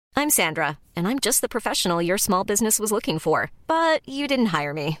I'm Sandra, and I'm just the professional your small business was looking for. But you didn't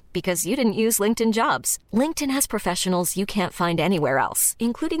hire me because you didn't use LinkedIn Jobs. LinkedIn has professionals you can't find anywhere else,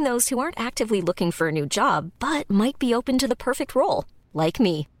 including those who aren't actively looking for a new job, but might be open to the perfect role, like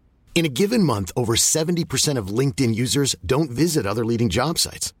me. In a given month, over 70% of LinkedIn users don't visit other leading job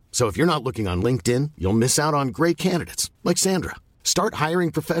sites. So if you're not looking on LinkedIn, you'll miss out on great candidates like Sandra. Start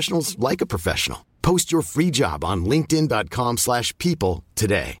hiring professionals like a professional. Post your free job on linkedin.com/people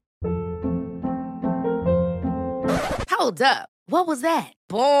today. Hold up. What was that?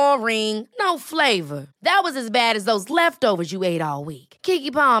 Boring. No flavor. That was as bad as those leftovers you ate all week.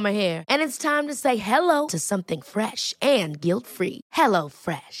 Keke Palmer here, and it's time to say hello to something fresh and guilt-free. Hello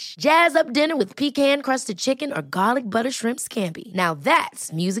Fresh. Jazz up dinner with pecan-crusted chicken or garlic butter shrimp scampi. Now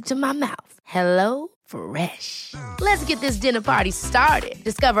that's music to my mouth. Hello Fresh. Let's get this dinner party started.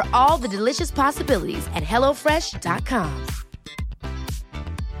 Discover all the delicious possibilities at hellofresh.com.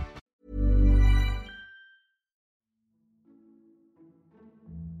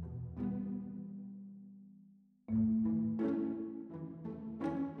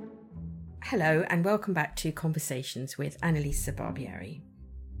 Hello and welcome back to Conversations with Annalisa Barbieri.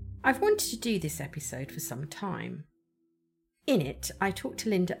 I've wanted to do this episode for some time. In it, I talked to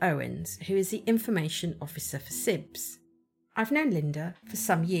Linda Owen, who is the Information Officer for Sibs. I've known Linda for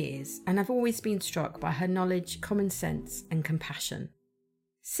some years and I've always been struck by her knowledge, common sense and compassion.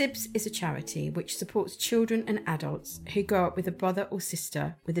 Sibs is a charity which supports children and adults who grow up with a brother or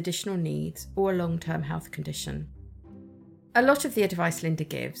sister with additional needs or a long-term health condition. A lot of the advice Linda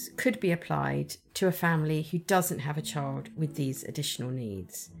gives could be applied to a family who doesn't have a child with these additional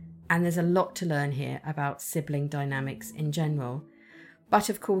needs. And there's a lot to learn here about sibling dynamics in general. But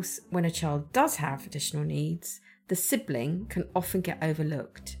of course, when a child does have additional needs, the sibling can often get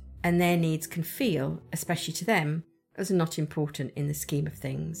overlooked and their needs can feel, especially to them, as not important in the scheme of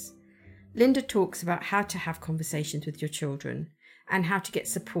things. Linda talks about how to have conversations with your children and how to get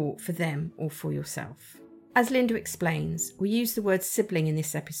support for them or for yourself. As Linda explains, we use the word sibling in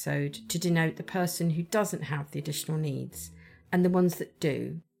this episode to denote the person who doesn't have the additional needs and the ones that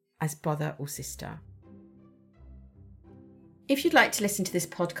do, as brother or sister. If you'd like to listen to this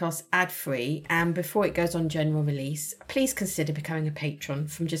podcast ad-free and before it goes on general release, please consider becoming a patron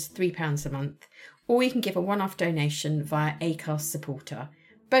from just £3 a month, or you can give a one-off donation via Acast Supporter.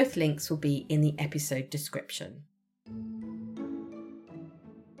 Both links will be in the episode description.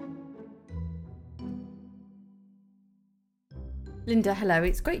 Linda, hello.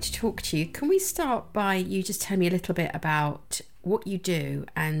 It's great to talk to you. Can we start by you just telling me a little bit about what you do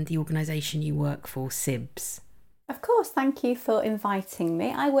and the organisation you work for, Sibs? Of course, thank you for inviting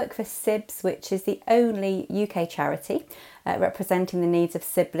me. I work for Sibs, which is the only UK charity representing the needs of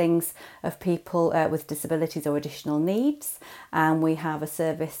siblings of people with disabilities or additional needs. And we have a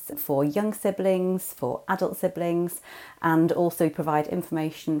service for young siblings, for adult siblings, and also provide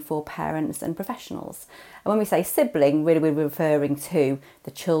information for parents and professionals. And when we say sibling, really we're referring to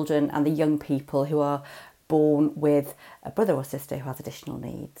the children and the young people who are born with a brother or sister who has additional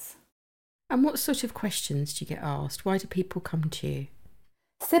needs. And what sort of questions do you get asked? Why do people come to you?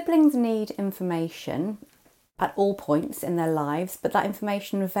 Siblings need information at all points in their lives, but that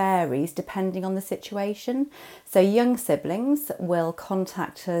information varies depending on the situation. So young siblings will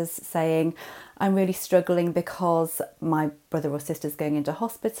contact us saying, I'm really struggling because my brother or sister's going into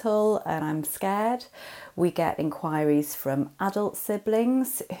hospital and I'm scared. We get inquiries from adult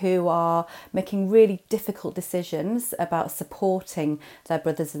siblings who are making really difficult decisions about supporting their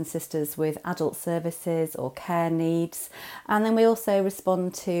brothers and sisters with adult services or care needs. And then we also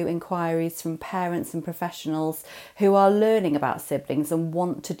respond to inquiries from parents and professionals who are learning about siblings and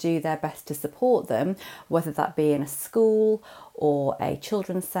want to do their best to support them, whether that be in a school or a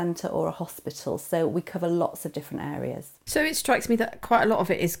children's centre or a hospital. So we cover lots of different areas. So it strikes me that quite a lot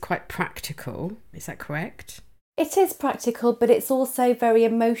of it is quite practical. Is that correct? It is practical, but it's also very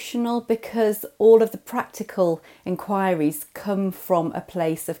emotional because all of the practical inquiries come from a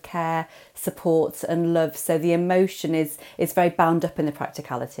place of care, support and love. So the emotion is very bound up in the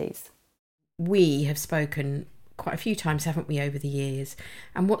practicalities. We have spoken quite a few times, haven't we, over the years?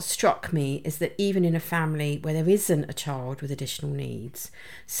 And what struck me is that even in a family where there isn't a child with additional needs,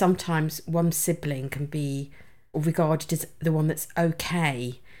 sometimes one sibling can be regarded as the one that's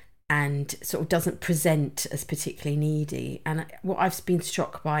okay and sort of doesn't present as particularly needy. And what I've been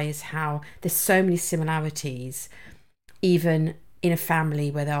struck by is how there's so many similarities, even in a family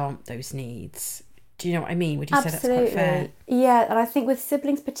where there aren't those needs. Do you know what I mean? Would you say that's quite fair? Yeah, and I think with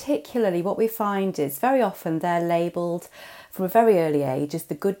siblings particularly, what we find is very often they're labelled from a very early age as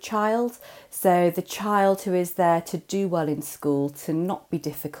the good child. So the child who is there to do well in school, to not be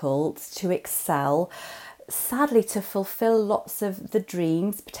difficult, to excel, sadly to fulfil lots of the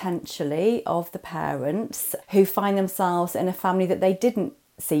dreams potentially of the parents who find themselves in a family that they didn't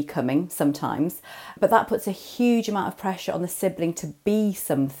see coming sometimes. But that puts a huge amount of pressure on the sibling to be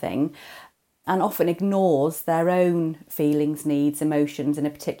something, and often ignores their own feelings, needs, emotions in a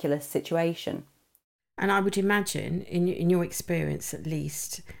particular situation. And I would imagine, in your experience at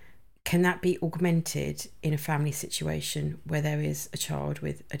least, can that be augmented in a family situation where there is a child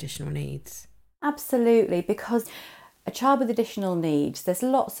with additional needs? Absolutely, because a child with additional needs, there's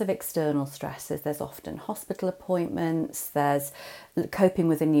lots of external stresses. There's often hospital appointments, there's coping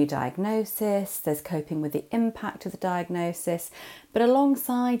with a new diagnosis, there's coping with the impact of the diagnosis. But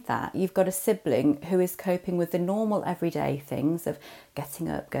alongside that, you've got a sibling who is coping with the normal everyday things of getting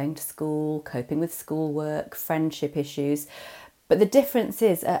up, going to school, coping with schoolwork, friendship issues. But the difference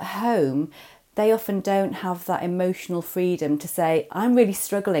is at home, they often don't have that emotional freedom to say, I'm really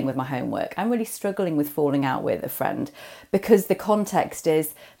struggling with my homework, I'm really struggling with falling out with a friend, because the context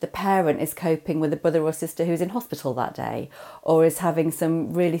is the parent is coping with a brother or sister who's in hospital that day, or is having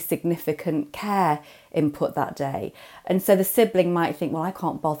some really significant care input that day. And so the sibling might think, well, I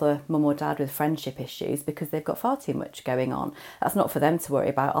can't bother mum or dad with friendship issues because they've got far too much going on. That's not for them to worry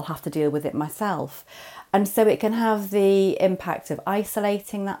about, I'll have to deal with it myself. And so it can have the impact of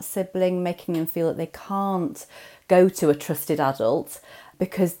isolating that sibling, making them feel that they can't go to a trusted adult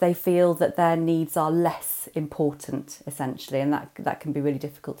because they feel that their needs are less important, essentially, and that can be really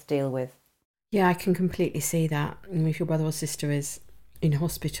difficult to deal with. Yeah, I can completely see that. And if your brother or sister is in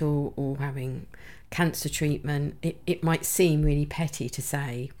hospital or having cancer treatment, it might seem really petty to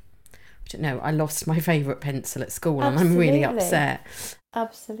say, I don't know, I lost my favourite pencil at school and I'm really upset.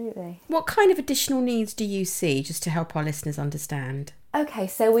 Absolutely. What kind of additional needs do you see, just to help our listeners understand? Okay,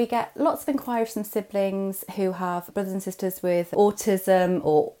 so we get lots of inquiries from siblings who have brothers and sisters with autism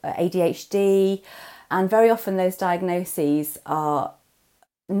or ADHD, and very often those diagnoses are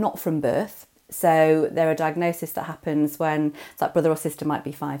not from birth. So they're a diagnosis that happens when that brother or sister might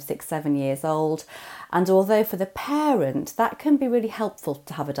be 5, 6, 7 years old. And although for the parent, that can be really helpful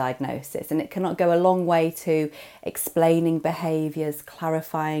to have a diagnosis, and it cannot go a long way to explaining behaviours,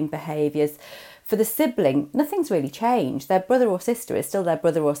 clarifying behaviours. For the sibling, nothing's really changed. Their brother or sister is still their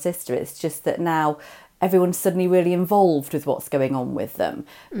brother or sister. It's just that now everyone's suddenly really involved with what's going on with them.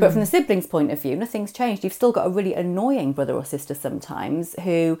 But from the sibling's point of view, nothing's changed. You've still got a really annoying brother or sister sometimes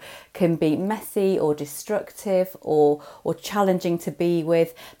who can be messy or destructive or challenging to be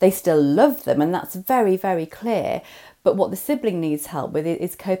with. They still love them, and that's very, very clear. But what the sibling needs help with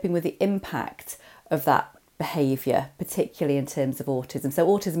is coping with the impact of that behaviour, particularly in terms of autism. So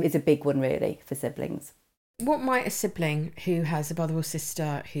autism is a big one really for siblings. What might a sibling who has a brother or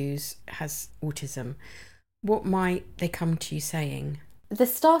sister who has autism, what might they come to you saying? The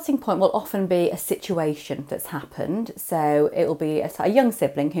starting point will often be a situation that's happened. So it will be a young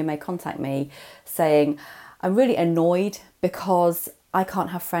sibling who may contact me saying, I'm really annoyed because I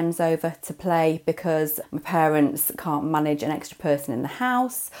can't have friends over to play because my parents can't manage an extra person in the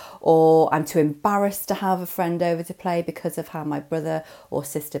house, or I'm too embarrassed to have a friend over to play because of how my brother or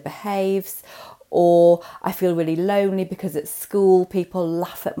sister behaves, or I feel really lonely because at school people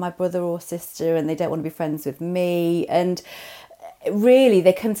laugh at my brother or sister and they don't want to be friends with me. And really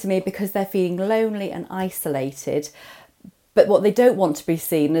they come to me because they're feeling lonely and isolated. But what they don't want to be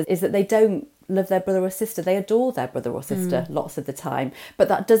seen is that they don't love their brother or sister. They adore their brother or sister lots of the time. But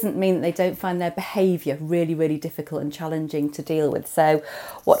that doesn't mean that they don't find their behaviour really, really difficult and challenging to deal with. So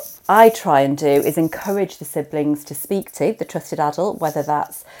what I try and do is encourage the siblings to speak to the trusted adult, whether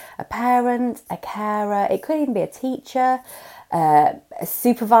that's a parent, a carer, it could even be a teacher, a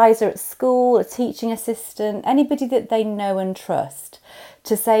supervisor at school, a teaching assistant, anybody that they know and trust,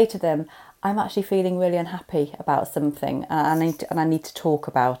 to say to them, I'm actually feeling really unhappy about something and I need to talk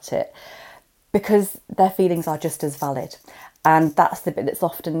about it, because their feelings are just as valid. And that's the bit that's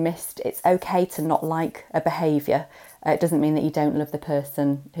often missed. It's okay to not like a behaviour. It doesn't mean that you don't love the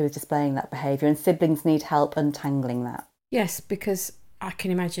person who is displaying that behaviour, and siblings need help untangling that. Yes, because I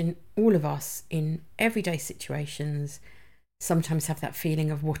can imagine all of us in everyday situations sometimes have that feeling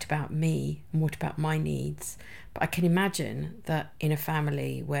of what about me and what about my needs. But I can imagine that in a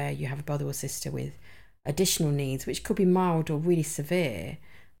family where you have a brother or sister with additional needs, which could be mild or really severe,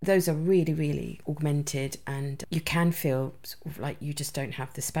 those are really, really augmented, and you can feel sort of like you just don't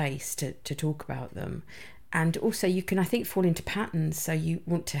have the space to talk about them. And also you can, I think, fall into patterns. So you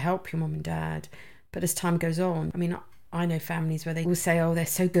want to help your mum and dad, But as time goes on, I mean, I know families where they will say, oh, they're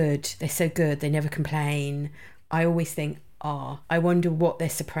so good, they never complain. I always think, I wonder what they're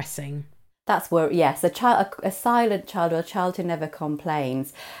suppressing. That's where, yes, a silent child or a child who never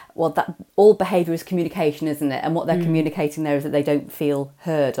complains, well, that all behaviour is communication, isn't it? And what they're communicating there is that they don't feel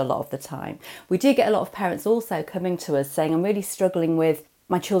heard a lot of the time. We do get a lot of parents also coming to us saying, I'm really struggling with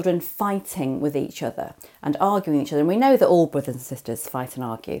my children fighting with each other and arguing with each other. And we know that all brothers and sisters fight and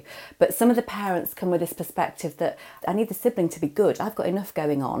argue, but some of the parents come with this perspective that I need the sibling to be good. I've got enough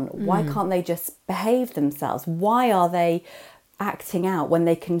going on. Why can't they just behave themselves? Why are they acting out when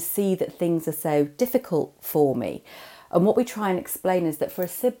they can see that things are so difficult for me? And what we try and explain is that for a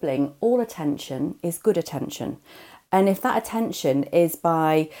sibling, all attention is good attention. And if that attention is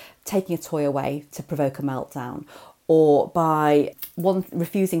by taking a toy away to provoke a meltdown, or by one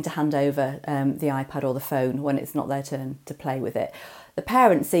refusing to hand over the iPad or the phone when it's not their turn to play with it, the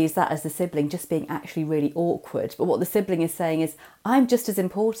parent sees that as the sibling just being actually really awkward. But what the sibling is saying is, I'm just as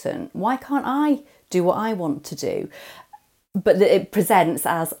important. Why can't I do what I want to do? But it presents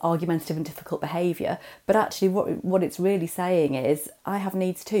as argumentative and difficult behaviour. But actually what it's really saying is, I have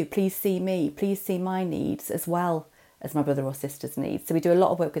needs too. Please see me. Please see my needs as well as my brother or sister's needs. So we do a lot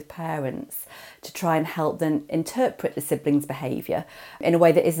of work with parents to try and help them interpret the siblings' behaviour in a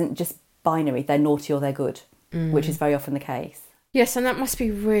way that isn't just binary, they're naughty or they're good, which is very often the case. Yes, and that must be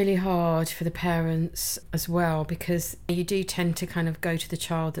really hard for the parents as well, because you do tend to kind of go to the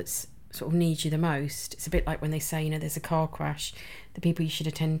child that's sort of needs you the most. It's a bit like when they say, there's a car crash, the people you should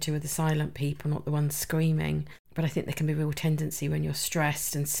attend to are the silent people, not the ones screaming. But I think there can be a real tendency when you're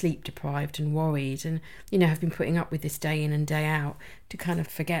stressed and sleep deprived and worried and, have been putting up with this day in and day out, to kind of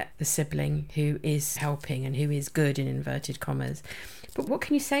forget the sibling who is helping and who is good, in inverted commas. But what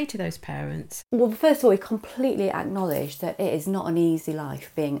can you say to those parents? Well, first of all, we completely acknowledge that it is not an easy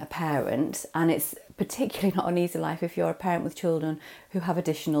life being a parent, and it's particularly not an easy life if you're a parent with children who have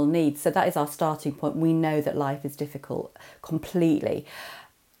additional needs. So that is our starting point. We know that life is difficult completely.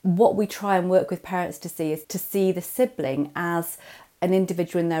 What we try and work with parents to see is to see the sibling as an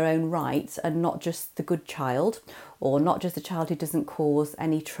individual in their own right, and not just the good child, or not just the child who doesn't cause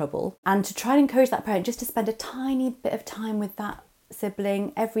any trouble. And to try and encourage that parent just to spend a tiny bit of time with that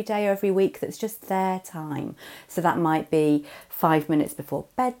sibling every day or every week that's just their time. So that might be 5 minutes before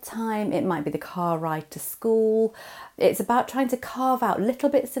bedtime, it might be the car ride to school. It's about trying to carve out little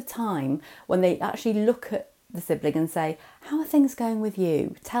bits of time when they actually look at the sibling and say, how are things going with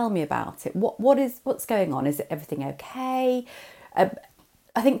you? Tell me about it. What's going on? Is everything okay?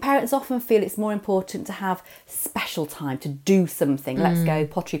 I think parents often feel it's more important to have special time to do something. Let's go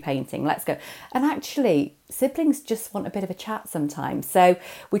pottery painting, let's go. And actually, siblings just want a bit of a chat sometimes. So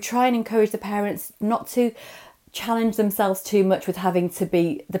we try and encourage the parents not to challenge themselves too much with having to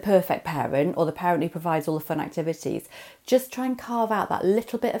be the perfect parent or the parent who provides all the fun activities. Just try and carve out that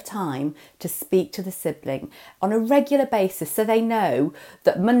little bit of time to speak to the sibling on a regular basis, so they know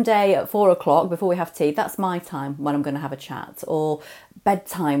that Monday at 4 o'clock before we have tea, that's my time when I'm going to have a chat. Or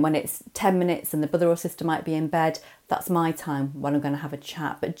bedtime when it's 10 minutes and the brother or sister might be in bed, that's my time when I'm going to have a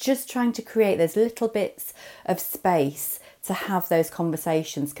chat. But just trying to create those little bits of space to have those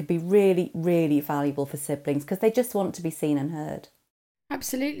conversations could be really, really valuable for siblings, because they just want to be seen and heard.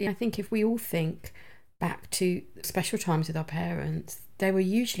 Absolutely. I think if we all think back to special times with our parents, they were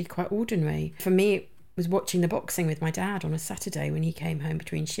usually quite ordinary. For me, it was watching the boxing with my dad on a Saturday when he came home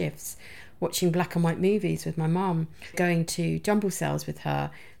between shifts, watching black and white movies with my mum, going to jumble sales with her.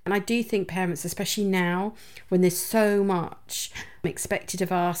 And I do think parents, especially now, when there's so much expected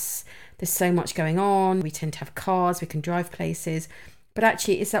of us, there's so much going on, we tend to have cars, we can drive places, but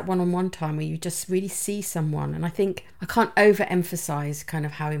actually it's that one-on-one time where you just really see someone. And I think I can't overemphasize kind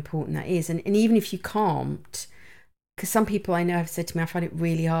of how important that is. And even if you can't, because some people I know have said to me, I find it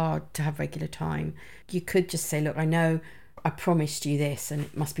really hard to have regular time. You could just say, look, I know I promised you this and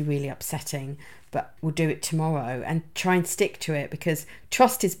it must be really upsetting, but we'll do it tomorrow, and try and stick to it, because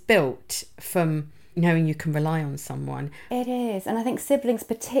trust is built from knowing you can rely on someone. It is. And I think siblings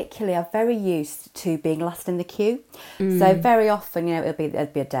particularly are very used to being last in the queue. So very often, there'll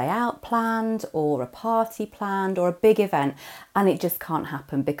be a day out planned, or a party planned, or a big event, and it just can't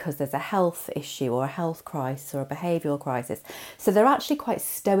happen because there's a health issue or a health crisis or a behavioural crisis. So they're actually quite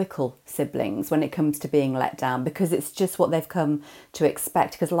stoical siblings when it comes to being let down, because it's just what they've come to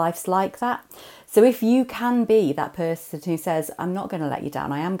expect, because life's like that. So if you can be that person who says, I'm not going to let you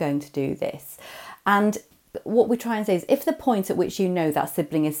down, I am going to do this. And what we try and say is, if the point at which you know that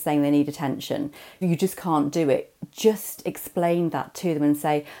sibling is saying they need attention, you just can't do it, just explain that to them and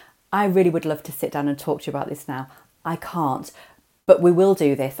say, I really would love to sit down and talk to you about this now. I can't, but we will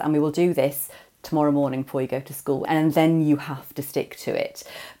do this, and we will do this tomorrow morning before you go to school, and then you have to stick to it.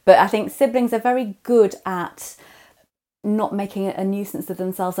 But I think siblings are very good at not making a nuisance of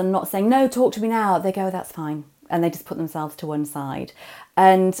themselves and not saying, no, talk to me now. They go, that's fine. And they just put themselves to one side.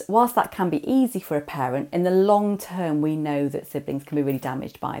 And whilst that can be easy for a parent, in the long term, we know that siblings can be really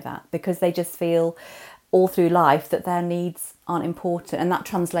damaged by that, because they just feel all through life that their needs aren't important. And that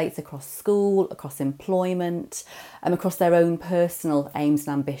translates across school, across employment, and across their own personal aims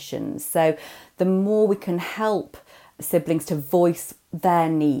and ambitions. So the more we can help siblings to voice their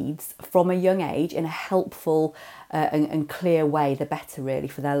needs from a young age in a helpful and clear way, the better, really,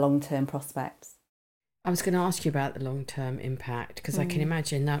 for their long-term prospects. I was going to ask you about the long-term impact, because I can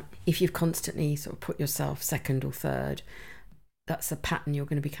imagine that if you've constantly sort of put yourself second or third, that's a pattern you're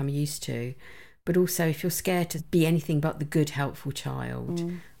going to become used to. But also, if you're scared to be anything but the good, helpful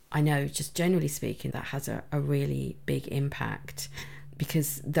child, I know, just generally speaking, that has a really big impact,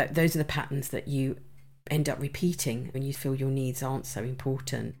 because those are the patterns that you end up repeating when you feel your needs aren't so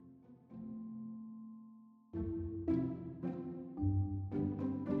important.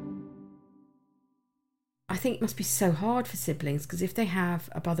 I think it must be so hard for siblings, because if they have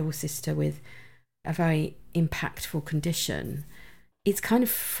a brother or sister with a very impactful condition, it's kind of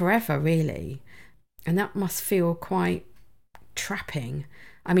forever, really. And that must feel quite trapping.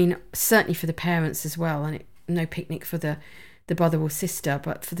 I mean, certainly for the parents as well, and no picnic for the brother or sister,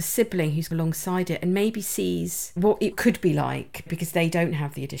 but for the sibling who's alongside it and maybe sees what it could be like because they don't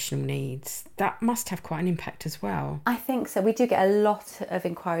have the additional needs, that must have quite an impact as well. I think so. We do get a lot of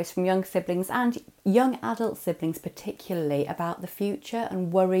inquiries from young siblings and young adult siblings particularly about the future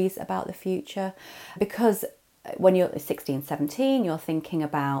and worries about the future, because when you're 16, 17, you're thinking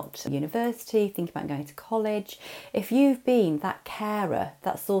about university, thinking about going to college. If you've been that carer,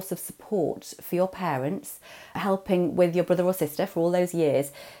 that source of support for your parents, helping with your brother or sister for all those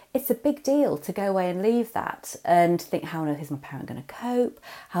years, it's a big deal to go away and leave that and think, how on earth is my parent going to cope?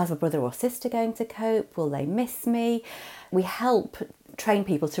 How's my brother or sister going to cope? Will they miss me? We help train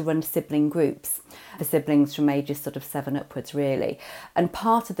people to run sibling groups for siblings from ages sort of 7 upwards, really. And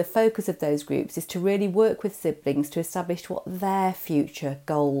part of the focus of those groups is to really work with siblings to establish what their future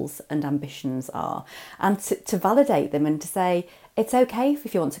goals and ambitions are, and to validate them and to say, it's okay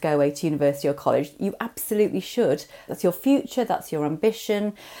if you want to go away to university or college, you absolutely should. That's your future, that's your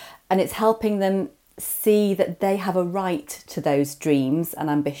ambition. And it's helping them see that they have a right to those dreams and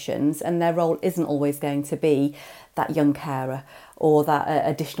ambitions, and their role isn't always going to be that young carer or that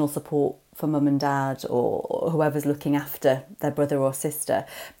additional support for mum and dad or whoever's looking after their brother or sister.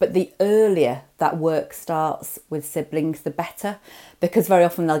 But the earlier that work starts with siblings, the better, because very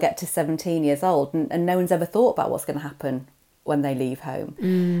often they'll get to 17 years old and no one's ever thought about what's going to happen when they leave home.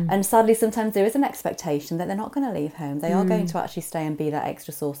 And sadly, sometimes there is an expectation that they're not going to leave home. They are going to actually stay and be that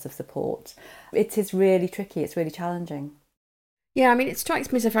extra source of support. It is really tricky. It's really challenging. Yeah, I mean, it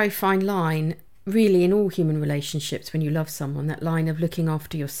strikes me as a very fine line, really, in all human relationships when you love someone, that line of looking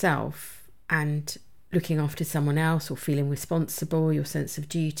after yourself and looking after someone else, or feeling responsible, your sense of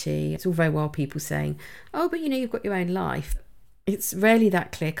duty. It's all very well people saying, oh, but you've got your own life. It's rarely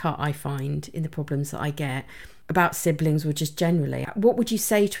that clear cut, I find, in the problems that I get about siblings or just generally. What would you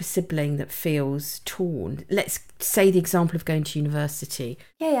say to a sibling that feels torn? Let's say the example of going to university.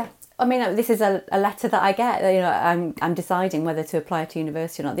 Yeah. I mean, this is a letter that I get. I'm deciding whether to apply to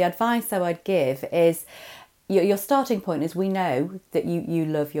university or not. The advice I would give is your starting point is, we know that you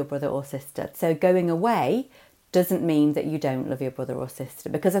love your brother or sister. So going away doesn't mean that you don't love your brother or sister,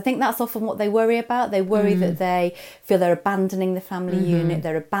 because I think that's often what they worry about. They worry that they feel they're abandoning the family unit,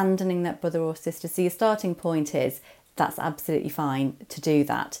 they're abandoning that brother or sister. So your starting point is, that's absolutely fine to do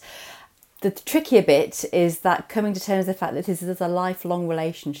that. The trickier bit is that coming to terms with the fact that this is a lifelong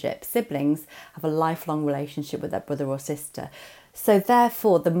relationship. Siblings have a lifelong relationship with their brother or sister. So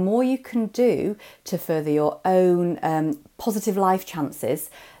therefore, the more you can do to further your own positive life chances,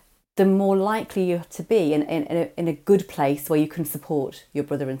 the more likely you're to be in a good place where you can support your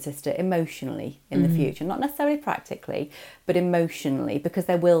brother and sister emotionally in the future. Not necessarily practically, but emotionally, because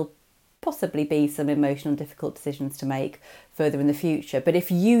there will possibly be some emotional difficult decisions to make further in the future. But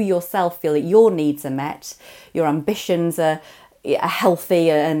if you yourself feel that your needs are met, your ambitions are healthy,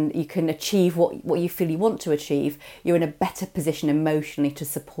 and you can achieve what you feel you want to achieve, you're in a better position emotionally to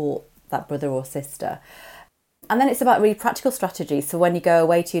support that brother or sister. And then it's about really practical strategies. So when you go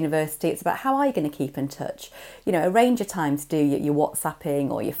away to university, it's about, how are you going to keep in touch? Arrange a time to do your WhatsApping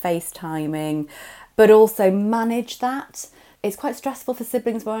or your FaceTiming, but also manage that. It's quite stressful for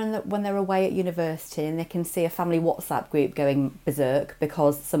siblings when they're away at university and they can see a family WhatsApp group going berserk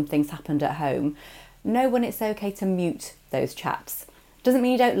because something's happened at home. Know when it's okay to mute those chats. Doesn't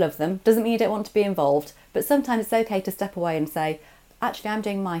mean you don't love them, doesn't mean you don't want to be involved, but sometimes it's okay to step away and say, actually, I'm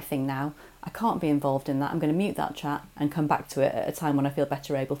doing my thing now. I can't be involved in that. I'm going to mute that chat and come back to it at a time when I feel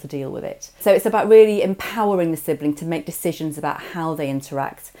better able to deal with it. So it's about really empowering the sibling to make decisions about how they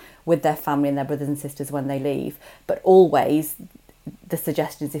interact with their family and their brothers and sisters when they leave. But always, the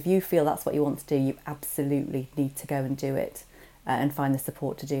suggestion is if you feel that's what you want to do, you absolutely need to go and do it and find the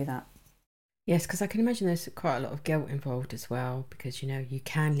support to do that. Yes, because I can imagine there's quite a lot of guilt involved as well, because, you know, you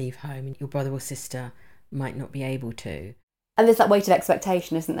can leave home and your brother or sister might not be able to. And there's that weight of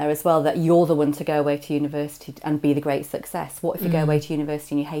expectation, isn't there, as well, that you're the one to go away to university and be the great success. What if you go away to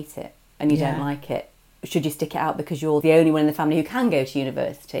university and you hate it and you don't like it? Should you stick it out because you're the only one in the family who can go to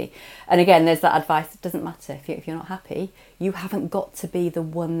university? And again, there's that advice, it doesn't matter. If you're not happy, you haven't got to be the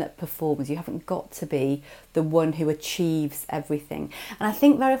one that performs. You haven't got to be the one who achieves everything. And I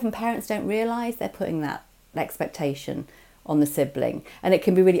think very often parents don't realise they're putting that expectation on the sibling. And it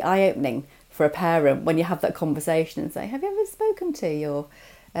can be really eye-opening for a parent when you have that conversation and say, have you ever spoken to your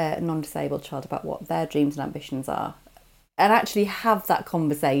non-disabled child about what their dreams and ambitions are? And actually have that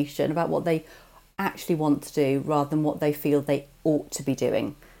conversation about what they actually want to do rather than what they feel they ought to be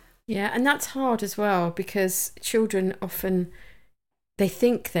doing. Yeah, and that's hard as well, because children often, they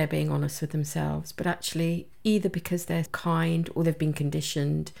think they're being honest with themselves, but actually either because they're kind or they've been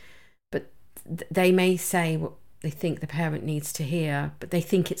conditioned, but they may say what they think the parent needs to hear, but they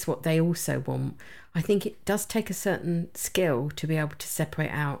think it's what they also want. I think it does take a certain skill to be able to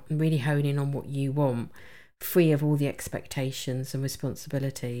separate out and really hone in on what you want, free of all the expectations and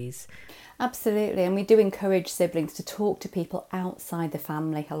responsibilities. Absolutely, and we do encourage siblings to talk to people outside the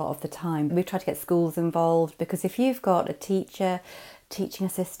family a lot of the time. We try to get schools involved, because if you've got a teacher, teaching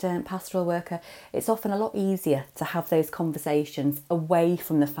assistant, pastoral worker, it's often a lot easier to have those conversations away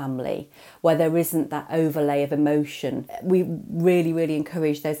from the family where there isn't that overlay of emotion. We really, really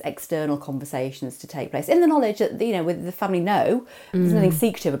encourage those external conversations to take place in the knowledge that, you know, with the family know there's nothing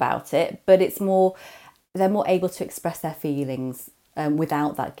secretive about it, but it's more, they're more able to express their feelings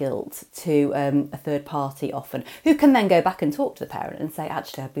without that guilt to a third party often, who can then go back and talk to the parent and say,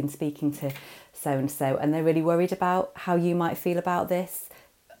 actually, I've been speaking to so-and-so and they're really worried about how you might feel about this.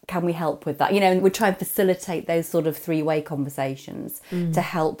 Can we help with that? You know, and we try and facilitate those sort of three-way conversations to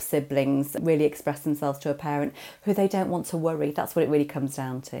help siblings really express themselves to a parent who they don't want to worry. That's what it really comes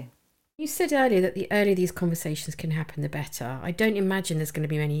down to. You said earlier that the earlier these conversations can happen, the better. I don't imagine there's going to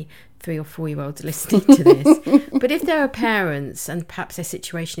be many 3 or 4-year-olds listening to this. But if there are parents and perhaps their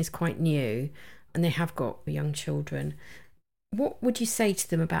situation is quite new and they have got young children, what would you say to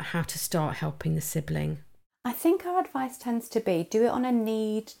them about how to start helping the sibling? I think our advice tends to be do it on a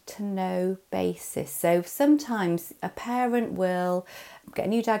need to know basis. So sometimes a parent will get a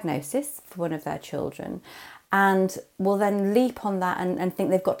new diagnosis for one of their children and will then leap on that and think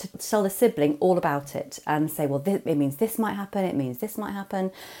they've got to tell the sibling all about it and say, well, it means this might happen, it means this might happen.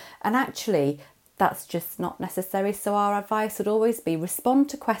 And actually, that's just not necessary. So our advice would always be respond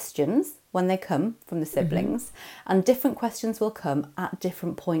to questions when they come from the siblings, and different questions will come at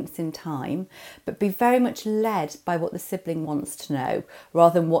different points in time, but be very much led by what the sibling wants to know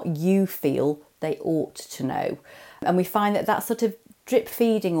rather than what you feel they ought to know. And we find that that sort of drip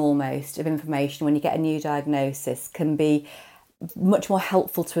feeding almost of information when you get a new diagnosis can be much more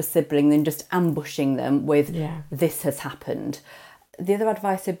helpful to a sibling than just ambushing them with this has happened. The other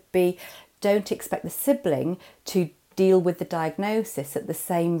advice would be don't expect the sibling to deal with the diagnosis at the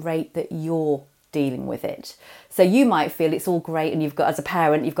same rate that you're dealing with it. So you might feel it's all great and you've got, as a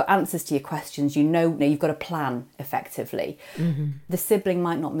parent, you've got answers to your questions, you know you've got a plan effectively. The sibling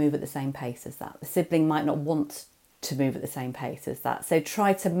might not move at the same pace as that. The sibling might not want to move at the same pace as that. So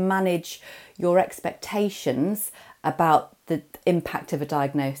try to manage your expectations about the impact of a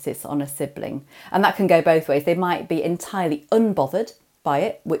diagnosis on a sibling. And that can go both ways. They might be entirely unbothered by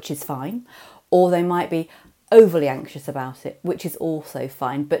it, which is fine, or they might be overly anxious about it, which is also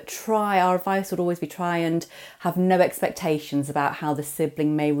fine. But our advice would always be try and have no expectations about how the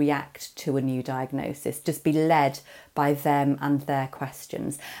sibling may react to a new diagnosis. Just be led by them and their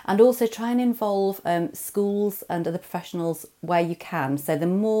questions. And also try and involve schools and other professionals where you can. So the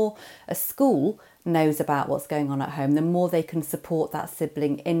more a school knows about what's going on at home, the more they can support that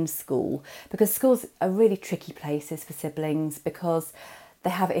sibling in school. Because schools are really tricky places for siblings because they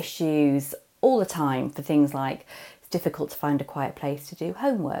have issues all the time for things like it's difficult to find a quiet place to do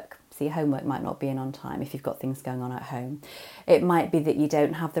homework. So your homework might not be in on time if you've got things going on at home. It might be that you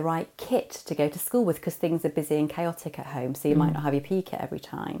don't have the right kit to go to school with because things are busy and chaotic at home. So you might not have your PE kit every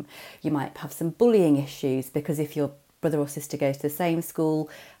time. You might have some bullying issues because if your brother or sister goes to the same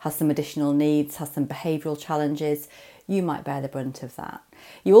school, has some additional needs, has some behavioural challenges, you might bear the brunt of that.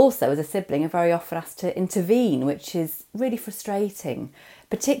 You also, as a sibling, are very often asked to intervene, which is really frustrating,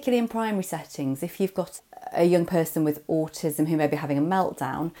 particularly in primary settings. If you've got a young person with autism who may be having a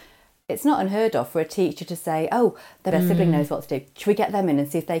meltdown, it's not unheard of for a teacher to say, oh, their sibling knows what to do. Should we get them in and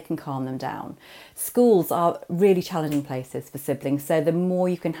see if they can calm them down? Schools are really challenging places for siblings, so the more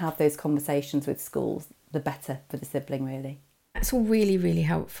you can have those conversations with schools, the better for the sibling, really. That's all really, really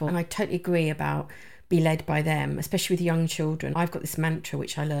helpful. And I totally agree about be led by them, especially with young children. I've got this mantra,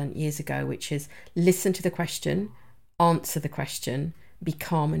 which I learned years ago, which is listen to the question, answer the question, be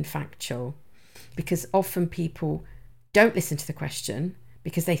calm and factual. Because often people don't listen to the question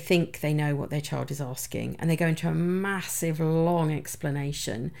because they think they know what their child is asking, and they go into a massive, long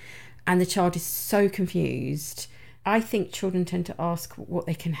explanation, and the child is so confused. I think children tend to ask what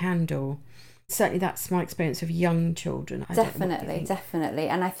they can handle. Certainly that's my experience of young children. Definitely.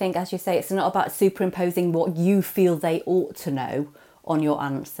 And I think, as you say, it's not about superimposing what you feel they ought to know on your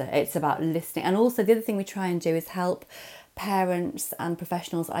answer. It's about listening. And also the other thing we try and do is help parents and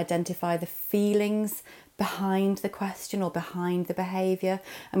professionals identify the feelings behind the question or behind the behaviour.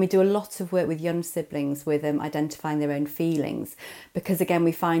 And we do a lot of work with young siblings with them identifying their own feelings, because again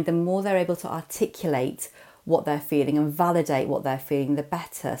we find the more they're able to articulate what they're feeling and validate what they're feeling, the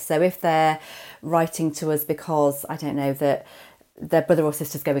better. So if they're writing to us because, I don't know, that their brother or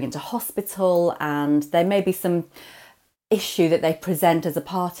sister's going into hospital and there may be some issue that they present as a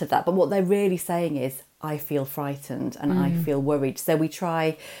part of that, but what they're really saying is, I feel frightened and I feel worried. So we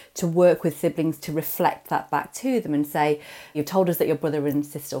try to work with siblings to reflect that back to them and say, you've told us that your brother and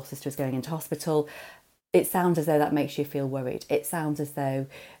sister or sister is going into hospital. It sounds as though that makes you feel worried. It sounds as though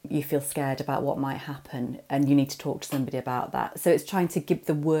you feel scared about what might happen and you need to talk to somebody about that. So it's trying to give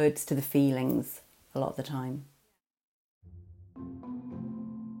the words to the feelings a lot of the time.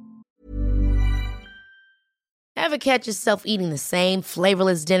 Ever catch yourself eating the same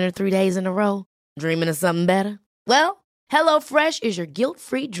flavorless dinner 3 days in a row? Dreaming of something better? Well, HelloFresh is your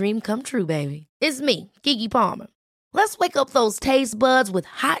guilt-free dream come true, baby. It's me, Keke Palmer. Let's wake up those taste buds with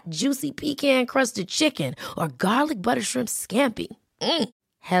hot, juicy pecan-crusted chicken or garlic butter shrimp scampi.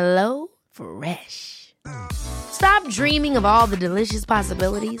 Hello Fresh. Stop dreaming of all the delicious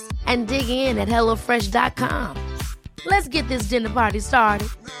possibilities and dig in at HelloFresh.com. Let's get this dinner party started.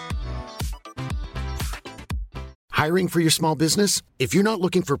 Hiring for your small business? If you're not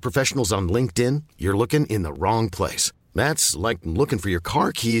looking for professionals on LinkedIn, you're looking in the wrong place. That's like looking for your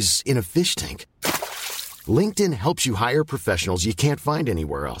car keys in a fish tank. LinkedIn helps you hire professionals you can't find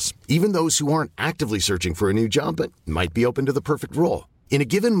anywhere else, even those who aren't actively searching for a new job but might be open to the perfect role. In a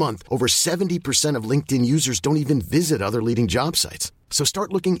given month, over 70% of LinkedIn users don't even visit other leading job sites. So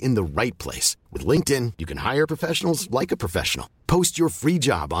start looking in the right place. With LinkedIn, you can hire professionals like a professional. Post your free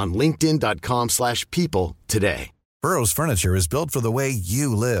job on linkedin.com/people today. Burrow's furniture is built for the way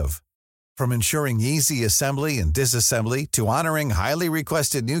you live. From ensuring easy assembly and disassembly to honoring highly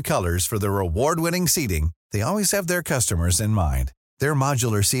requested new colors for their award-winning seating, they always have their customers in mind. Their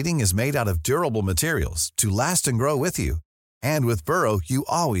modular seating is made out of durable materials to last and grow with you. And with Burrow, you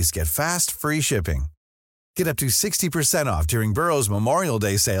always get fast, free shipping. Get up to 60% off during Burrow's Memorial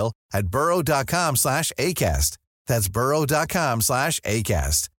Day sale at burrow.com/ACAST. That's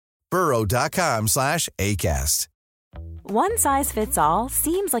burrow.com/ACAST. burrow.com/ACAST. One size fits all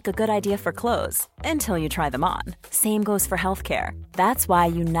seems like a good idea for clothes until you try them on. Same goes for healthcare. That's why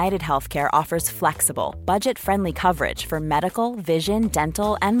United Healthcare offers flexible, budget-friendly coverage for medical, vision,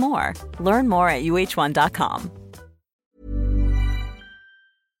 dental, and more. Learn more at uh1.com.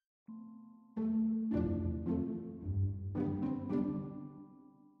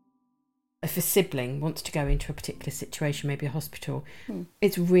 If a sibling wants to go into a particular situation, maybe a hospital,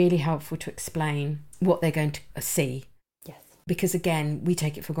 it's really helpful to explain what they're going to see. Yes. Because again, we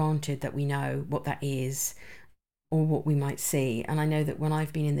take it for granted that we know what that is or what we might see. And I know that when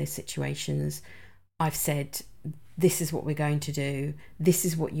I've been in those situations, I've said, this is what we're going to do, this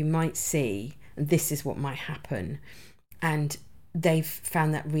is what you might see, and this is what might happen. And they've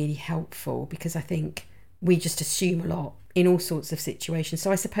found that really helpful, because I think we just assume a lot in all sorts of situations.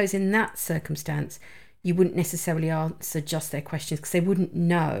 So I suppose in that circumstance, you wouldn't necessarily answer just their questions because they wouldn't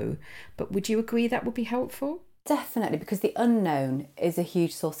know. But would you agree that would be helpful? Definitely, because the unknown is a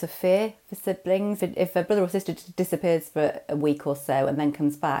huge source of fear for siblings. If a brother or sister disappears for a week or so and then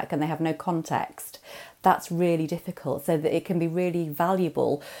comes back and they have no context, that's really difficult. So that it can be really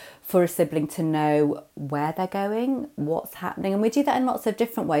valuable for a sibling to know where they're going, what's happening. And we do that in lots of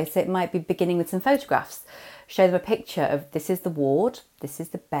different ways. So it might be beginning with some photographs. Show them a picture of, this is the ward, this is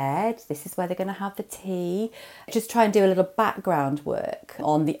the bed, this is where they're going to have the tea. Just try and do a little background work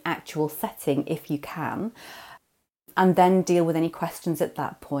on the actual setting if you can. and then deal with any questions at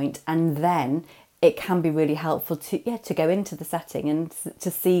that point. And then it can be really helpful to go into the setting and to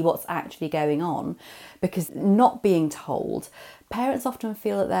see what's actually going on, because not being told, parents often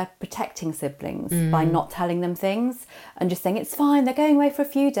feel that they're protecting siblings by not telling them things and just saying it's fine, they're going away for a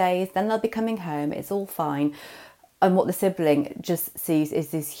few days, then they'll be coming home, it's all fine. And what the sibling just sees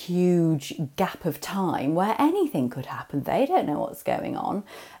is this huge gap of time where anything could happen. They don't know what's going on.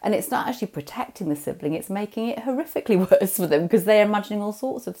 And it's not actually protecting the sibling, it's making it horrifically worse for them because they're imagining all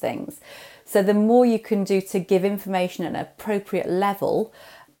sorts of things. So the more you can do to give information at an appropriate level,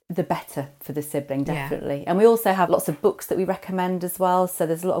 the better for the sibling, definitely. Yeah. And we also have lots of books that we recommend as well. So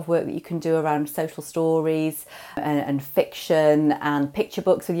there's a lot of work that you can do around social stories and fiction and picture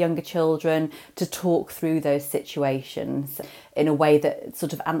books with younger children to talk through those situations in a way that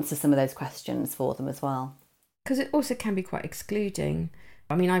sort of answers some of those questions for them as well. Because it also can be quite excluding.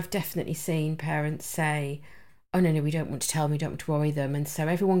 I mean, I've definitely seen parents say, oh, no, we don't want to tell them, we don't want to worry them. And so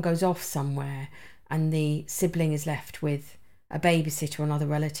everyone goes off somewhere and the sibling is left with a babysitter or another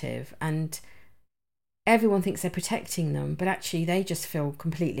relative, and everyone thinks they're protecting them, but actually they just feel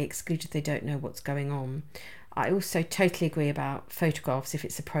completely excluded. They don't know what's going on. I also totally agree about photographs if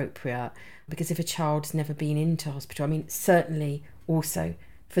it's appropriate, because if a child's never been into hospital, I mean, certainly also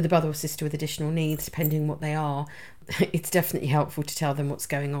for the brother or sister with additional needs, depending on what they are, it's definitely helpful to tell them what's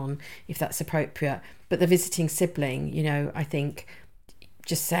going on if that's appropriate. But the visiting sibling, you know, I think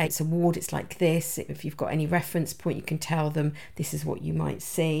just say it's a ward, it's like this. If you've got any reference point, you can tell them this is what you might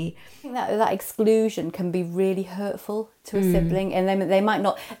see. I think that exclusion can be really hurtful to a sibling, and they might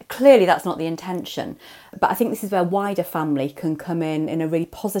not, clearly that's not the intention, but I think this is where wider family can come in a really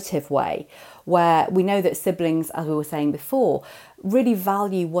positive way, where we know that siblings, as we were saying before, really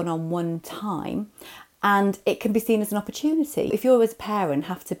value one-on-one time. And it can be seen as an opportunity. If you as a parent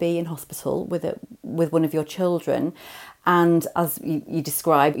have to be in hospital with one of your children, and as you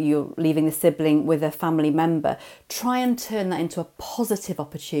describe, you're leaving the sibling with a family member, try and turn that into a positive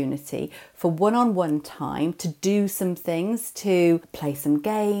opportunity for one-on-one time to do some things, to play some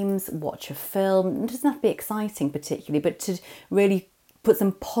games, watch a film. It doesn't have to be exciting particularly, but to really put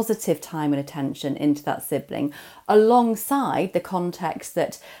some positive time and attention into that sibling, alongside the context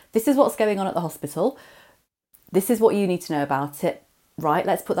that this is what's going on at the hospital, this is what you need to know about it, right,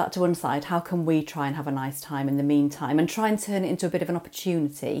 let's put that to one side. How can we try and have a nice time in the meantime, and try and turn it into a bit of an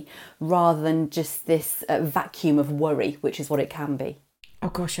opportunity rather than just this vacuum of worry, which is what it can be. Oh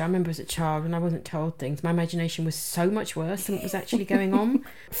gosh, I remember as a child when I wasn't told things, my imagination was so much worse than what was actually going on.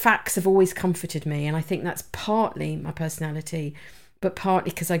 Facts have always comforted me, and I think that's partly my personality, but partly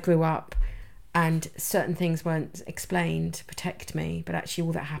because I grew up and certain things weren't explained to protect me, but actually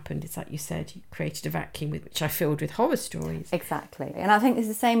all that happened, it's like you said, you created a vacuum which I filled with horror stories. Exactly. And I think it's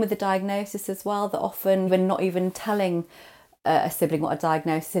the same with the diagnosis as well, that often we're not even telling a sibling what a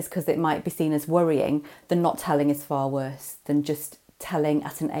diagnosis is because it might be seen as worrying. The not telling is far worse than just telling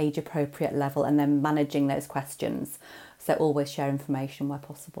at an age appropriate level and then managing those questions. So always share information where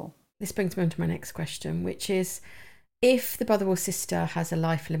possible. This brings me on to my next question, which is, if the brother or sister has a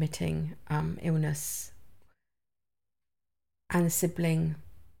life-limiting illness and the sibling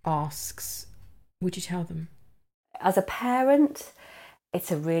asks, would you tell them? As a parent,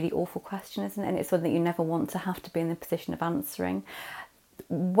 it's a really awful question, isn't it? And it's one that you never want to have to be in the position of answering.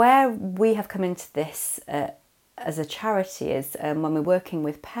 Where we have come into this as a charity is when we're working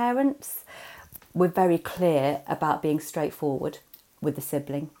with parents, we're very clear about being straightforward with the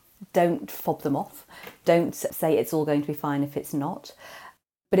sibling. Don't fob them off. Don't say it's all going to be fine if it's not.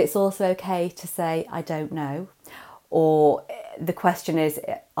 But it's also okay to say, I don't know. Or the question is,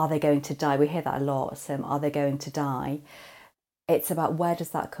 are they going to die? We hear that a lot. Are they going to die? It's about, where does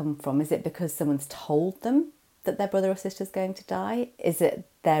that come from? Is it because someone's told them that their brother or sister is going to die? Is it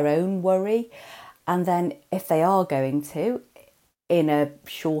their own worry? And then if they are going to, in a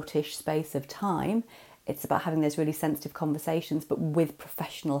shortish space of time, it's about having those really sensitive conversations, but with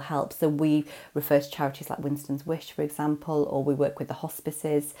professional help. So we refer to charities like Winston's Wish, for example, or we work with the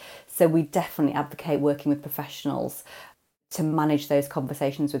hospices. So we definitely advocate working with professionals to manage those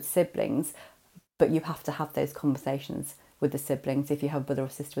conversations with siblings. But you have to have those conversations with the siblings if you have a brother or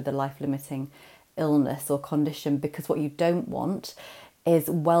sister with a life-limiting illness or condition, because what you don't want is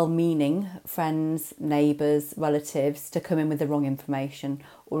well-meaning friends, neighbours, relatives to come in with the wrong information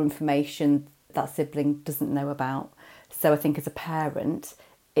or information that sibling doesn't know about. So I think as a parent,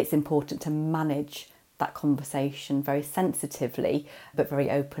 it's important to manage that conversation very sensitively, but very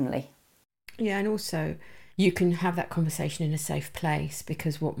openly. Yeah, and also you can have that conversation in a safe place,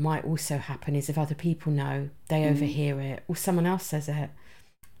 because what might also happen is if other people know, they overhear it, or someone else says it,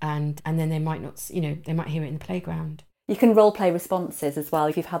 and then they might not, they might hear it in the playground. You can role play responses as well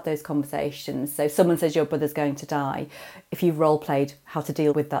if you've had those conversations. So someone says your brother's going to die. If you've role played how to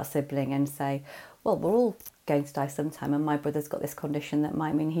deal with that sibling and say, well, we're all going to die sometime, and my brother's got this condition that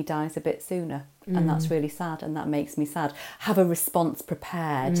might mean he dies a bit sooner, and that's really sad, and that makes me sad. Have a response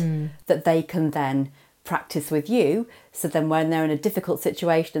prepared that they can then practice with you, so then when they're in a difficult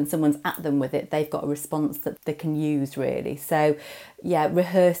situation and someone's at them with it, they've got a response that they can use, really. So yeah,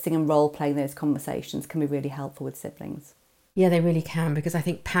 rehearsing and role playing those conversations can be really helpful with siblings. Yeah, they really can, because I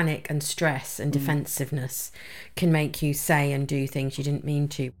think panic and stress and defensiveness can make you say and do things you didn't mean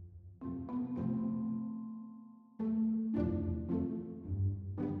to.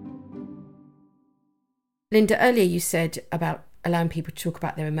 Linda, earlier you said about allowing people to talk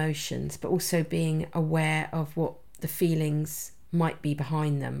about their emotions, but also being aware of what the feelings might be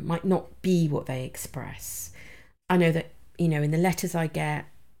behind them, might not be what they express. I know that, in the letters I get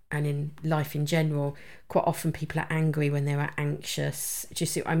and in life in general, quite often people are angry when they are anxious. Do you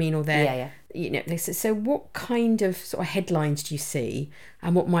see what I mean? Or they're, so what kind of sort of headlines do you see,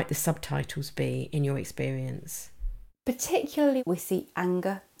 and what might the subtitles be in your experience? Particularly we see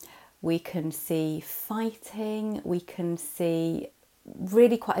anger. We can see fighting, we can see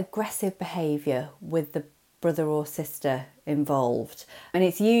really quite aggressive behaviour with the brother or sister involved. And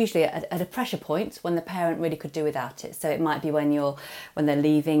it's usually at a pressure point when the parent really could do without it. So it might be when they're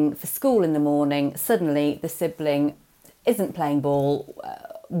leaving for school in the morning, suddenly the sibling isn't playing ball,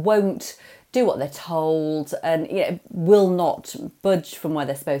 won't do what they're told, and will not budge from where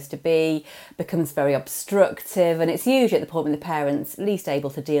they're supposed to be, becomes very obstructive, and it's usually at the point when the parent's least able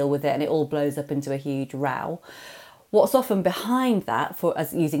to deal with it and it all blows up into a huge row. What's often behind that,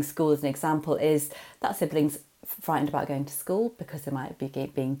 as using school as an example, is that sibling's frightened about going to school because they might be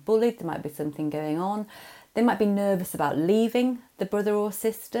being bullied, there might be something going on. They might be nervous about leaving the brother or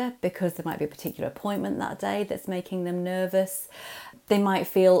sister because there might be a particular appointment that day that's making them nervous. They might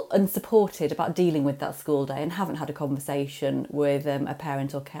feel unsupported about dealing with that school day and haven't had a conversation with a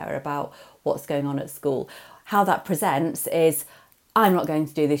parent or carer about what's going on at school. How that presents is, I'm not going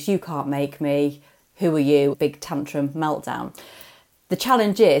to do this, you can't make me, who are you, big tantrum, meltdown. The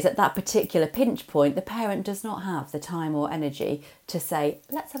challenge is, at that particular pinch point, the parent does not have the time or energy to say,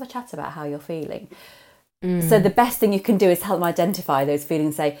 let's have a chat about how you're feeling. So the best thing you can do is help them identify those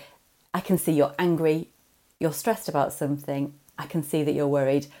feelings. Say, I can see you're angry, you're stressed about something, I can see that you're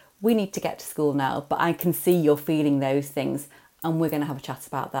worried. We need to get to school now, but I can see you're feeling those things, and we're going to have a chat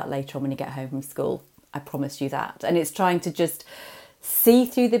about that later on when you get home from school. I promise you that. And it's trying to just see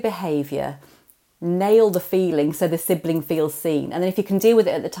through the behaviour, nail the feeling so the sibling feels seen. And then if you can deal with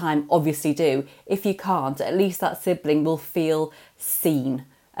it at the time, obviously do. If you can't, at least that sibling will feel seen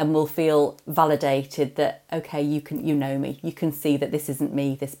and will feel validated that, okay, you know me, you can see that this isn't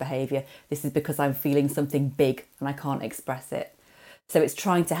me, this behaviour, this is because I'm feeling something big and I can't express it. So it's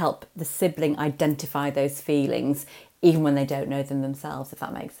trying to help the sibling identify those feelings even when they don't know them themselves, if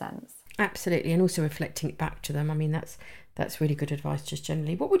that makes sense. Absolutely, and also reflecting it back to them. I mean, that's really good advice just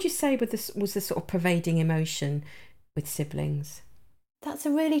generally. What would you say was the sort of pervading emotion with siblings? That's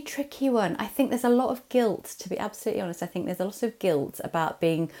a really tricky one. I think there's a lot of guilt, to be absolutely honest. I think there's a lot of guilt about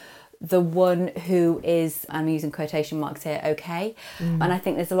being the one who is, I'm using quotation marks here, okay. And I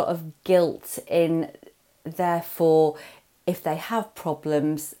think there's a lot of guilt in, therefore, if they have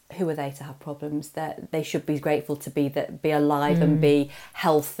problems, who are they to have problems? That they should be grateful to be alive and be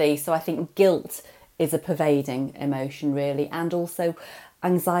healthy. So I think guilt is a pervading emotion, really, and also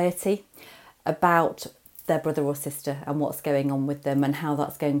anxiety about their brother or sister and what's going on with them and how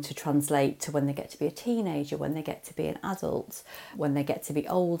that's going to translate to when they get to be a teenager, when they get to be an adult, when they get to be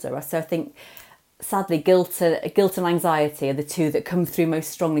older. So I think, sadly, guilt and anxiety are the two that come through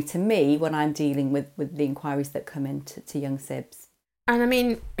most strongly to me when I'm dealing with the inquiries that come in to young Sibs. And I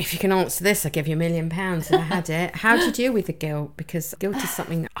mean, if you can answer this, I'd give you £1 million if I had it. How do you deal with the guilt? Because guilt is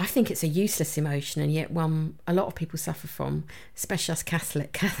something, I think it's a useless emotion, and yet one a lot of people suffer from, especially us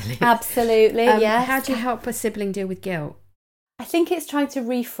Catholics. Absolutely, yes. How do you help a sibling deal with guilt? I think it's trying to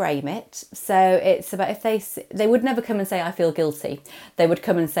reframe it. So it's about, if they would never come and say, I feel guilty. They would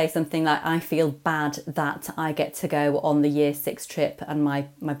come and say something like, I feel bad that I get to go on the year 6 trip and my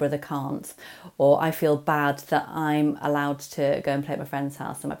brother can't. Or I feel bad that I'm allowed to go and play at my friend's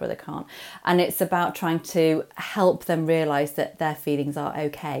house and my brother can't. And it's about trying to help them realise that their feelings are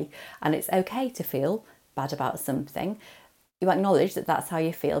okay. And it's okay to feel bad about something. You acknowledge that that's how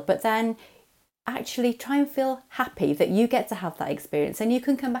you feel, but then actually try and feel happy that you get to have that experience, and you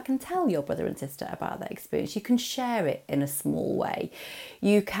can come back and tell your brother and sister about that experience. You can share it in a small way.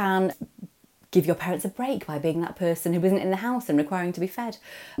 You can give your parents a break by being that person who isn't in the house and requiring to be fed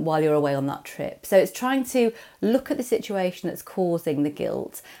while you're away on that trip. So it's trying to look at the situation that's causing the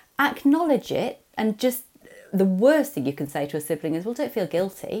guilt, acknowledge it, and just the worst thing you can say to a sibling is, well, don't feel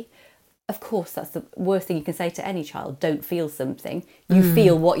guilty. Of course, that's the worst thing you can say to any child. Don't feel something. You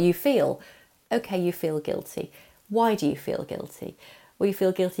feel what you feel. Okay, you feel guilty. Why do you feel guilty? Well, you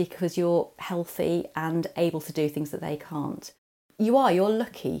feel guilty because you're healthy and able to do things that they can't. You're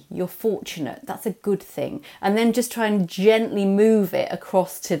lucky, you're fortunate, that's a good thing. And then just try and gently move it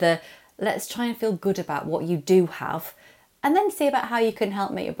across to let's try and feel good about what you do have, and then see about how you can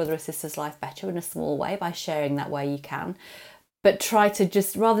help make your brother or sister's life better in a small way by sharing that way you can. But try to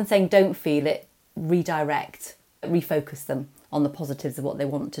just, rather than saying don't feel it, redirect, refocus them on the positives of what they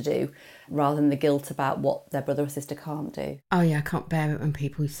want to do, rather than the guilt about what their brother or sister can't do. Oh yeah, I can't bear it when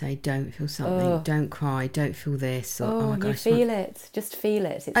people say don't feel something, don't cry, don't feel this, or oh my gosh, you feel it, just feel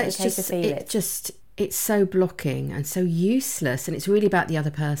it. It's okay to feel it. It's so blocking and so useless, and it's really about the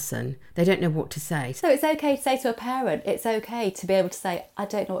other person. They don't know what to say. So it's okay to say to a parent, it's okay to be able to say, I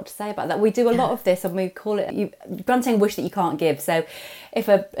don't know what to say about that. We do a lot of this, and we call it granting wish that you can't give. So if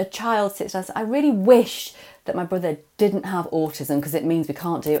a child sits down and says, I really wish that my brother didn't have autism because it means we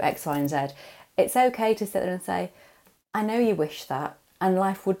can't do X, Y and Z. It's okay to sit there and say, I know you wish that, and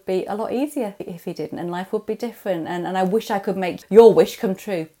life would be a lot easier if he didn't, and life would be different, and I wish I could make your wish come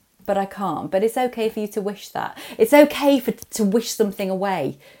true, but I can't. But it's okay for you to wish that. It's okay to wish something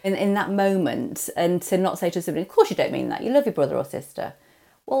away in that moment, and to not say to somebody, of course you don't mean that, you love your brother or sister.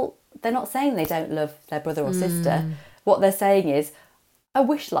 Well, they're not saying they don't love their brother or sister. What they're saying is, I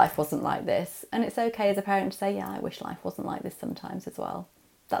wish life wasn't like this. And it's okay as a parent to say, yeah, I wish life wasn't like this sometimes as well.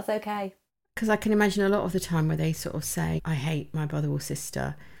 That's okay. Because I can imagine a lot of the time where they sort of say, I hate my brother or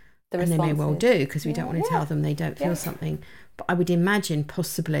sister. And they may well do, because we don't want to tell them they don't feel something. But I would imagine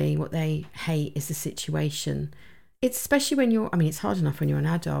possibly what they hate is the situation. It's especially when it's hard enough when you're an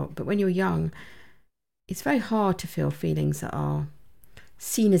adult, but when you're young, it's very hard to feel feelings that are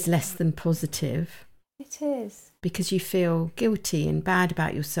seen as less than positive. It is. Because you feel guilty and bad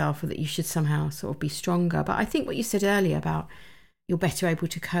about yourself, or that you should somehow sort of be stronger. But I think what you said earlier about you're better able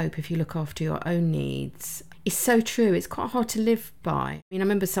to cope if you look after your own needs is so true. It's quite hard to live by. I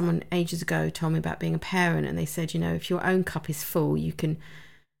remember someone ages ago told me about being a parent, and they said, if your own cup is full, you can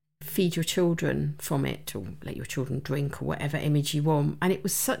feed your children from it, or let your children drink, or whatever image you want. And it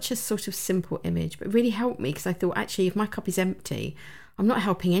was such a sort of simple image, but it really helped me, because I thought, actually, if my cup is empty, I'm not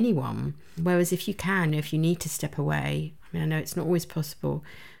helping anyone. Whereas if you need to step away, I know it's not always possible,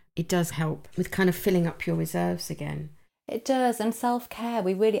 it does help with kind of filling up your reserves again. It does. And self-care,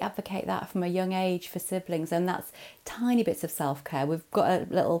 we really advocate that from a young age for siblings, and that's tiny bits of self-care. We've got a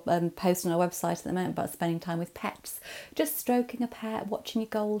little post on our website at the moment about spending time with pets, just stroking a pet, watching your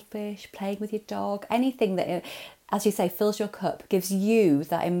goldfish, playing with your dog, anything that, as you say, fills your cup, gives you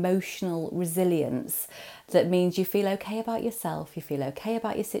that emotional resilience that means you feel okay about yourself, you feel okay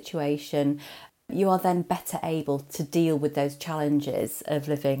about your situation. You are then better able to deal with those challenges of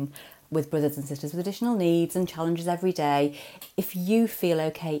living with brothers and sisters with additional needs and challenges every day. If you feel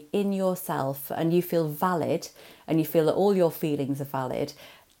okay in yourself and you feel valid and you feel that all your feelings are valid,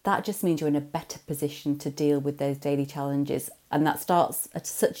 that just means you're in a better position to deal with those daily challenges. And that starts at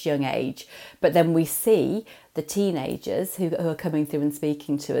such a young age. But then we see the teenagers who are coming through and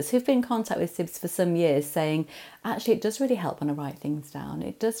speaking to us, who've been in contact with Sibs for some years, saying, actually, it does really help when I write things down.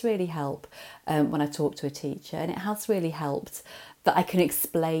 It does really help when I talk to a teacher. And it has really helped that I can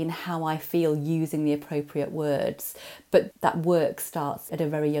explain how I feel using the appropriate words. But that work starts at a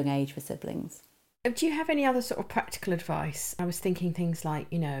very young age for siblings. Do you have any other sort of practical advice? I was thinking things like,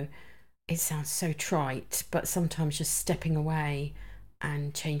 it sounds so trite, but sometimes just stepping away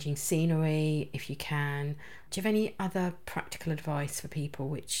and changing scenery if you can. Do you have any other practical advice for people,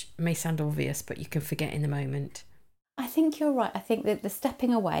 which may sound obvious, but you can forget in the moment? I think you're right. I think that the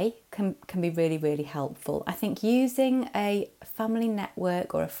stepping away can be really, really helpful. I think using a family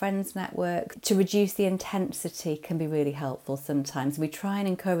network or a friends network to reduce the intensity can be really helpful sometimes. We try and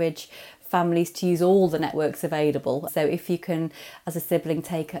encourage families to use all the networks available. So if you can, as a sibling,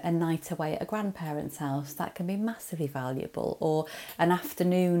 take a night away at a grandparent's house, that can be massively valuable. Or an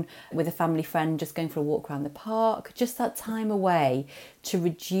afternoon with a family friend just going for a walk around the park, just that time away to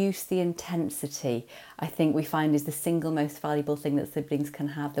reduce the intensity, I think we find is the single most valuable thing that siblings can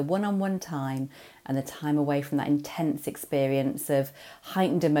have. The one-on-one time and the time away from that intense experience of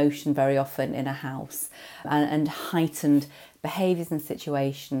heightened emotion very often in a house and heightened behaviours and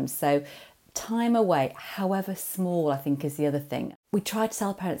situations. So time away, however small, I think is the other thing. We try to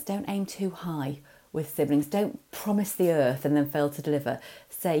tell parents, don't aim too high. with siblings. Don't promise the earth and then fail to deliver.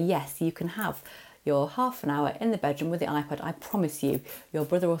 Say, yes, you can have your half an hour in the bedroom with the iPad. I promise you, your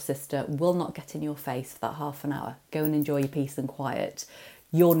brother or sister will not get in your face for that half an hour. Go and enjoy your peace and quiet.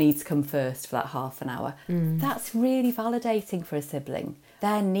 Your needs come first for that half an hour. That's really validating for a sibling.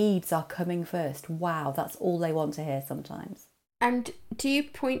 Their needs are coming first. Wow, that's all they want to hear sometimes. And do you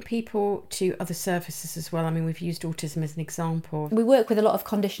point people to other services as well? I mean, we've used autism as an example. We work with a lot of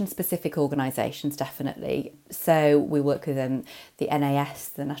condition-specific organisations, definitely. So we work with the NAS,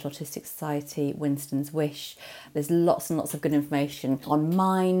 the National Autistic Society, Winston's Wish. There's lots and lots of good information on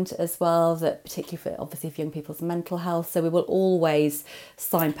Mind as well, that particularly for obviously for young people's mental health. So we will always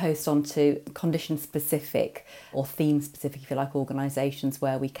signpost onto condition-specific or theme-specific, if you like, organisations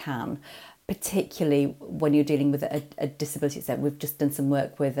where we can. Particularly when you're dealing with a disability. So we've just done some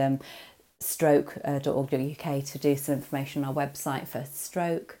work with stroke.org.uk to do some information on our website for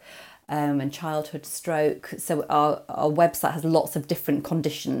stroke and childhood stroke. So our website has lots of different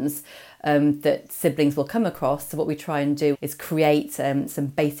conditions that siblings will come across. So what we try and do is create some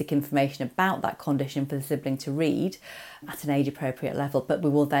basic information about that condition for the sibling to read at an age appropriate level, but we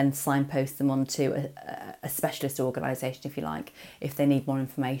will then signpost them onto a specialist organisation, if you like, if they need more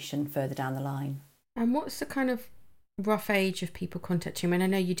information further down the line. And what's the kind of rough age of people contacting you? I mean, I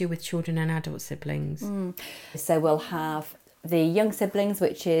know you deal with children and adult siblings. So we'll have the young siblings,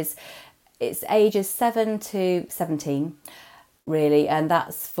 it's ages 7 to 17, really, and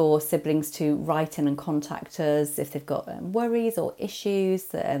that's for siblings to write in and contact us if they've got worries or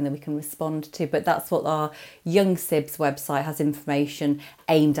issues and that we can respond to. But that's what our Young Sibs website has, information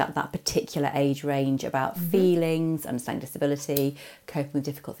aimed at that particular age range about feelings, understanding disability, coping with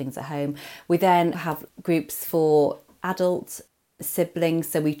difficult things at home. We then have groups for adult siblings,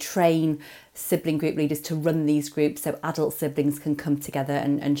 so we train sibling group leaders to run these groups so adult siblings can come together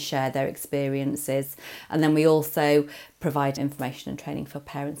and share their experiences. And then we also provide information and training for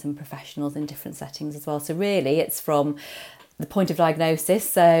parents and professionals in different settings as well. So really it's from the point of diagnosis,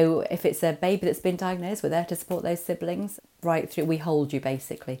 so if it's a baby that's been diagnosed, we're there to support those siblings right through. We hold you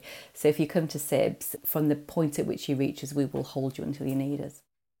basically. So if you come to Sibs, from the point at which you reach us, we will hold you until you need us.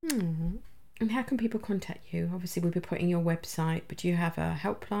 And how can people contact you? Obviously, we'll be putting your website, but do you have a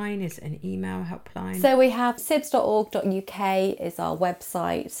helpline? Is it an email helpline? So we have sibs.org.uk is our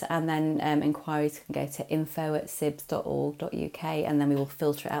website, and then inquiries can go to info@sibs.org.uk, and then we will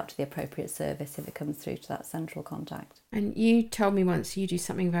filter it out to the appropriate service if it comes through to that central contact. And you told me once you do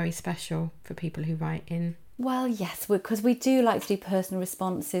something very special for people who write in. Well, yes, because we do like to do personal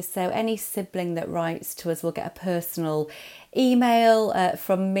responses. So any sibling that writes to us will get a personal email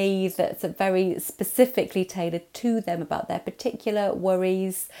from me that's very specifically tailored to them about their particular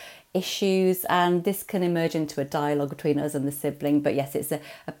worries, issues, and this can emerge into a dialogue between us and the sibling. But yes, it's a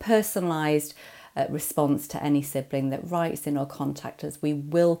personalised response to any sibling that writes in or contact us. We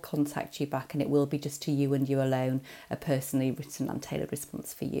will contact you back, and it will be just to you and you alone, a personally written and tailored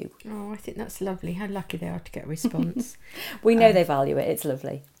response for you. Oh, I think that's lovely. How lucky they are to get a response. We know they value it. It's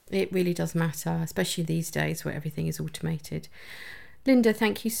lovely. It really does matter, especially these days where everything is automated. Linda,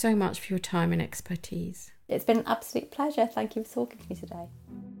 thank you so much for your time and expertise. It's been an absolute pleasure. Thank you for talking to me today.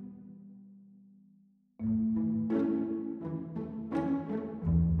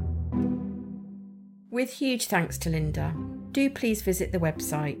 With huge thanks to Linda, do please visit the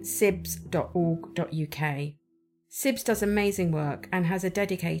website sibs.org.uk. Sibs does amazing work and has a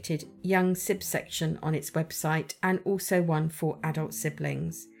dedicated Young Sibs section on its website, and also one for adult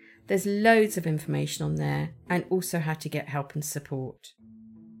siblings. There's loads of information on there, and also how to get help and support.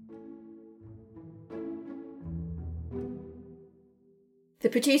 The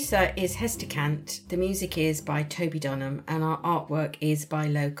producer is Hester Cant, the music is by Toby Dunham, and our artwork is by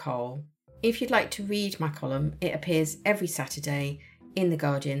Lo Cole. If you'd like to read my column, it appears every Saturday in The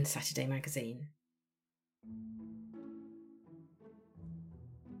Guardian Saturday magazine.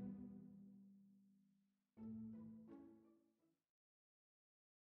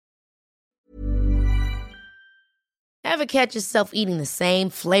 Ever catch yourself eating the same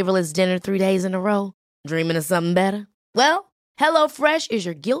flavorless dinner 3 days in a row? Dreaming of something better? Well, HelloFresh is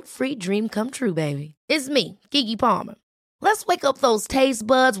your guilt-free dream come true, baby. It's me, Keke Palmer. Let's wake up those taste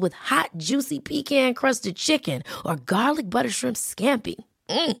buds with hot, juicy pecan-crusted chicken or garlic butter shrimp scampi.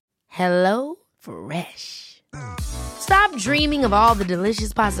 Hello Fresh. Stop dreaming of all the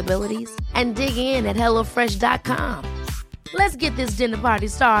delicious possibilities and dig in at HelloFresh.com. Let's get this dinner party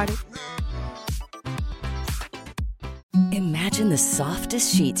started. Imagine the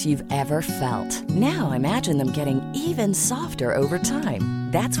softest sheets you've ever felt. Now imagine them getting even softer over time.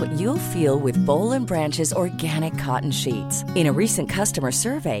 That's what you'll feel with Boll & Branch's organic cotton sheets. In a recent customer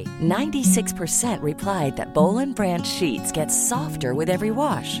survey, 96% replied that Boll & Branch sheets get softer with every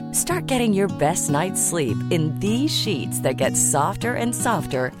wash. Start getting your best night's sleep in these sheets that get softer and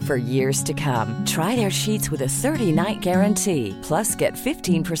softer for years to come. Try their sheets with a 30-night guarantee. Plus, get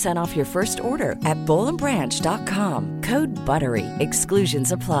 15% off your first order at bollandbranch.com. Code BUTTERY.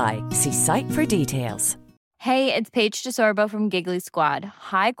 Exclusions apply. See site for details. Hey, it's Paige DeSorbo from Giggly Squad.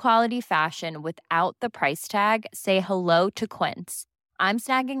 High quality fashion without the price tag. Say hello to Quince. I'm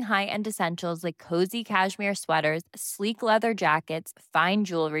snagging high-end essentials like cozy cashmere sweaters, sleek leather jackets, fine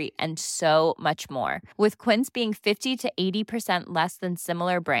jewelry, and so much more. With Quince being 50 to 80% less than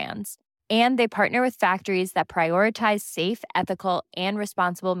similar brands. And they partner with factories that prioritize safe, ethical, and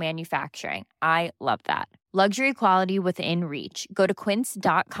responsible manufacturing. I love that. Luxury quality within reach. Go to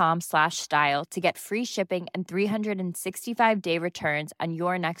quince.com/style to get free shipping and 365-day returns on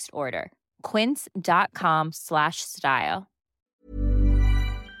your next order. Quince.com/style.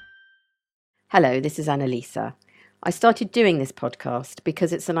 Hello, this is Annalisa. I started doing this podcast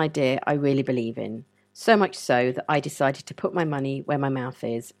because it's an idea I really believe in. So much so that I decided to put my money where my mouth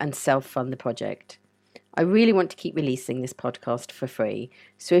is and self-fund the project. I really want to keep releasing this podcast for free,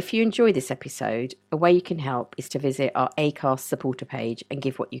 so if you enjoy this episode, a way you can help is to visit our Acast supporter page and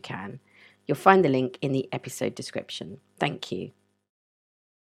give what you can. You'll find the link in the episode description. Thank you.